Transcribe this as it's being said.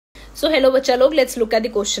So hello bachcha log, let's look at the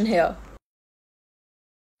question here.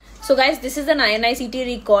 So guys, this is an INICET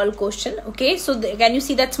recall question. Okay, so can you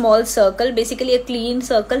see that small circle, basically a clean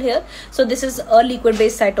circle here? So this is a liquid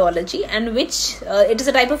based cytology, and which it is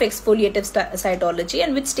a type of exfoliative cytology.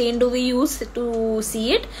 And which stain do we use to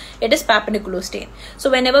see it? It is Papanicolaou stain.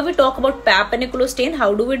 So whenever we talk about Papanicolaou stain,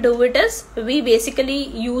 how do we do it? Is we basically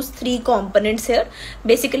use three components here.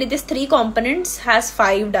 Basically this three components has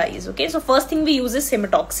 5 dyes. Okay, so first thing we use is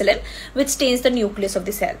hematoxylin, which stains the nucleus of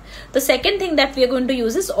the cell. The second thing that we are going to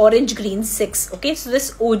use is orange green 6. Okay, so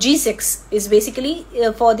this OG6 is basically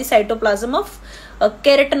for the cytoplasm of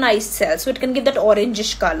keratinized cells, so it can give that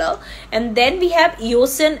orangish color. And then we have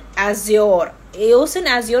eosin azure. Eosin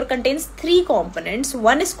azure contains 3 components.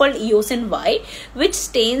 One is called eosin Y, which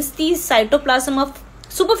stains the cytoplasm of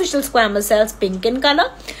superficial squamous cells pink in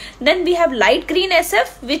color. Then we have light green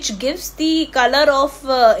SF, which gives the color of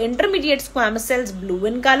intermediate squamous cells blue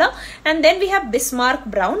in color. And then we have Bismarck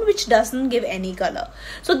brown, which doesn't give any color.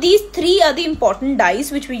 So these 3 are the important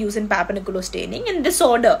dyes which we use in Papanicolaou staining in this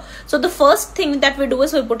order. So the first thing that we do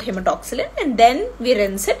is we put hematoxylin, and then we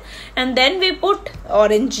rinse it, and then we put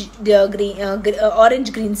orange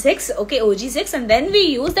green 6, okay, OG6, and then we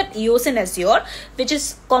use that eosin azure, which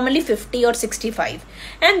is commonly 50 or 65.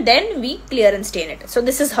 And then we clear and stain it. So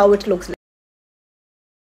this is how it looks like.